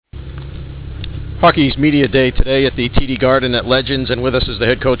Hockey's Media Day today at the TD Garden at Legends, and with us is the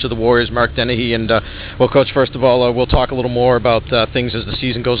head coach of the Warriors, Mark Dennehy. And, well, Coach, first of all, we'll talk a little more about things as the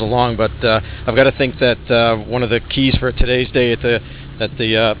season goes along, but I've got to think that one of the keys for today's day at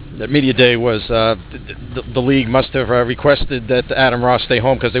the Media Day was the league must have requested that Adam Ross stay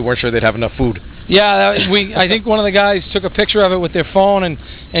home because they weren't sure they'd have enough food. Yeah, I think one of the guys took a picture of it with their phone and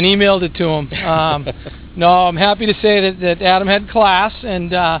emailed it to him. No, I'm happy to say that Adam had class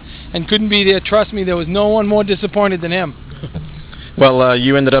and couldn't be there. Trust me, there was no one more disappointed than him. Well,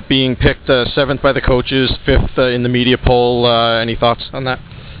 you ended up being picked 7th by the coaches, 5th in the media poll. Any thoughts on that?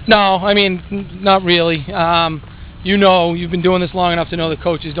 No, I mean, not really. You've been doing this long enough to know that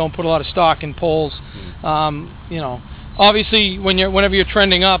coaches don't put a lot of stock in polls. Obviously, whenever you're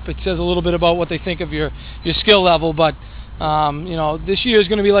trending up, it says a little bit about what they think of your skill level. But this year is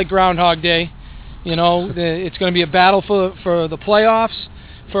going to be like Groundhog Day. It's going to be a battle for the playoffs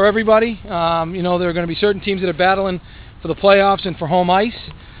for everybody. There are going to be certain teams that are battling for the playoffs and for home ice,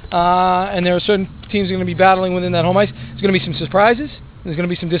 and there are certain teams that are going to be battling within that home ice. There's going to be some surprises. There's going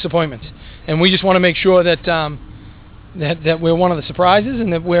to be some disappointments, and we just want to make sure that that we're one of the surprises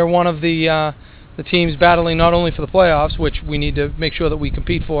and that we're one of the teams battling not only for the playoffs, which we need to make sure that we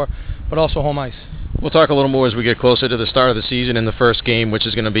compete for, but also home ice. We'll talk a little more as we get closer to the start of the season in the first game, which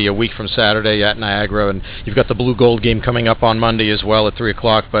is going to be a week from Saturday at Niagara, and you've got the Blue Gold game coming up on Monday as well at 3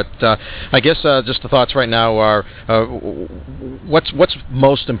 o'clock. But I guess just the thoughts right now are what's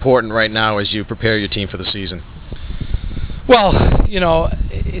most important right now as you prepare your team for the season? Well,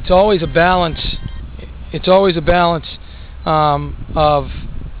 it's always a balance. It's always a balance of.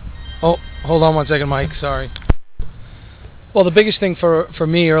 Oh, hold on one second, Mike. Sorry. Well, the biggest thing for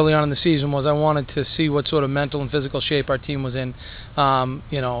me early on in the season was I wanted to see what sort of mental and physical shape our team was in.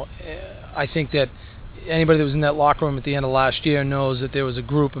 I think that anybody that was in that locker room at the end of last year knows that there was a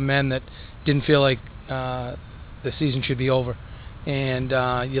group of men that didn't feel like the season should be over. And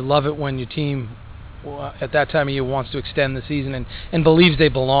you love it when your team at that time of year wants to extend the season and believes they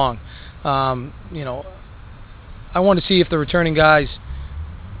belong. I want to see if the returning guys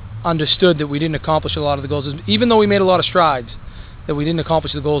understood that we didn't accomplish a lot of the goals, even though we made a lot of strides, that we didn't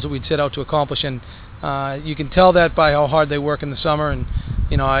accomplish the goals that we'd set out to accomplish. And you can tell that by how hard they work in the summer. And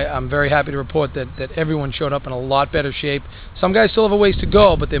I'm very happy to report that everyone showed up in a lot better shape. Some guys still have a ways to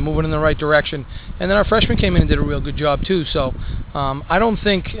go, but they're moving in the right direction. And then our freshmen came in and did a real good job too. So I don't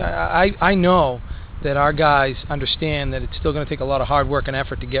think I know that our guys understand that it's still going to take a lot of hard work and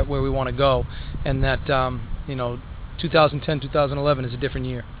effort to get where we want to go, and that 2010, 2011 is a different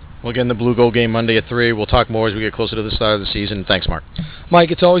year. Well, again, the Blue Gold game Monday at 3. We'll talk more as we get closer to the start of the season. Thanks, Mark. Mike,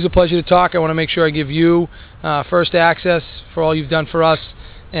 it's always a pleasure to talk. I want to make sure I give you first access for all you've done for us,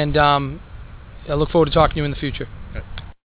 and I look forward to talking to you in the future.